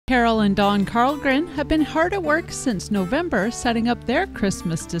Carol and Don Carlgren have been hard at work since November setting up their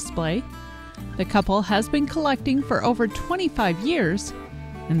Christmas display. The couple has been collecting for over 25 years,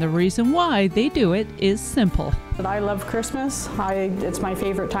 and the reason why they do it is simple. I love Christmas. It's my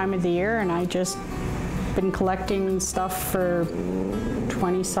favorite time of the year, and I just been collecting stuff for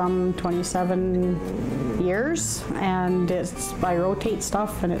 27 years, and I rotate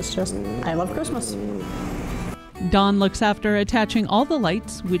stuff, and it's just, I love Christmas. Don looks after attaching all the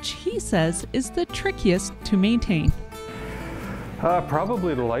lights, which he says is the trickiest to maintain.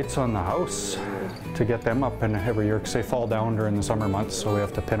 Probably the lights on the house, to get them up and every year, because they fall down during the summer months, so we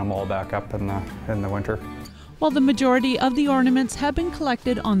have to pin them all back up in the winter. While the majority of the ornaments have been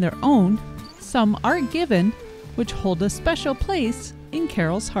collected on their own, some are given, which hold a special place in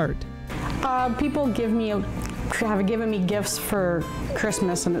Carol's heart. People have given me gifts for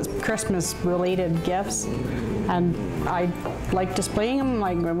Christmas, and it's Christmas-related gifts, and I like displaying them.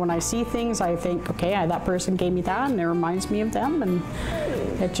 Like when I see things, I think, okay, that person gave me that, and it reminds me of them, and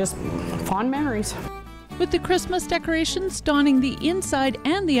it's just fond memories. With the Christmas decorations donning the inside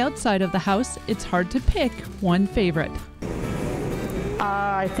and the outside of the house, it's hard to pick one favorite.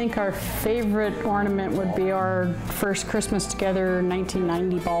 I think our favorite ornament would be our first Christmas together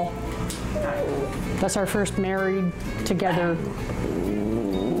 1990 ball. That's our first married together.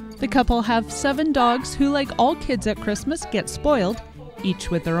 The couple have 7 dogs who, like all kids at Christmas, get spoiled, each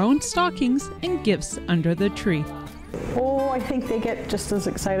with their own stockings and gifts under the tree. Oh, I think they get just as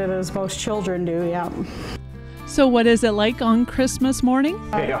excited as most children do, yeah. So what is it like on Christmas morning?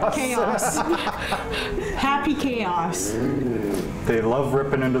 Chaos. Chaos. Happy chaos. They love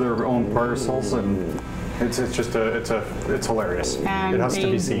ripping into their own parcels, and it's hilarious. And it has to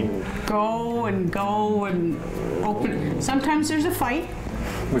be seen. Go and open. Sometimes there's a fight.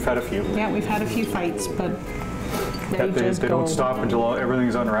 We've had a few. Yeah, we've had a few fights, but they don't stop until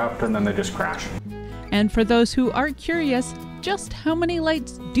everything's unwrapped, and then they just crash. And for those who are curious, just how many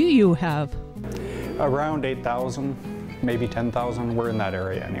lights do you have? Around 8,000, maybe 10,000. We're in that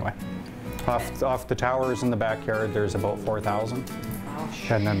area anyway. Off the towers in the backyard, there's about 4,000.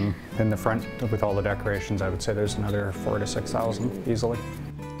 And then in the front, with all the decorations, I would say there's another 4,000 to 6,000 easily.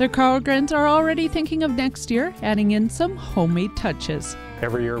 The Carlgrens are already thinking of next year, adding in some homemade touches.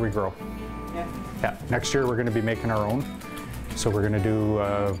 Every year we grow. Yeah. Next year we're going to be making our own. So we're going to do,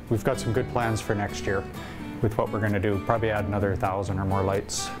 we've got some good plans for next year with what we're going to do. Probably add another 1,000 or more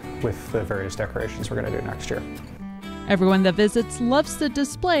lights with the various decorations we're going to do next year. Everyone that visits loves the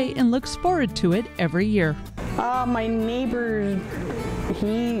display and looks forward to it every year. My neighbor,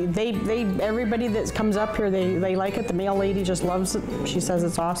 everybody that comes up here, they like it. The mail lady just loves it. She says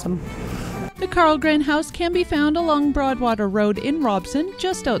it's awesome. The Carlgren House can be found along Broadwater Road in Robson,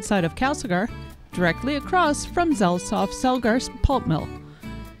 just outside of Castlegar, directly across from Zelsoff-Selgar's pulp mill.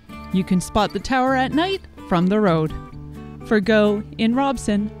 You can spot the tower at night from the road. For Go in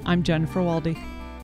Robson, I'm Jennifer Waldy.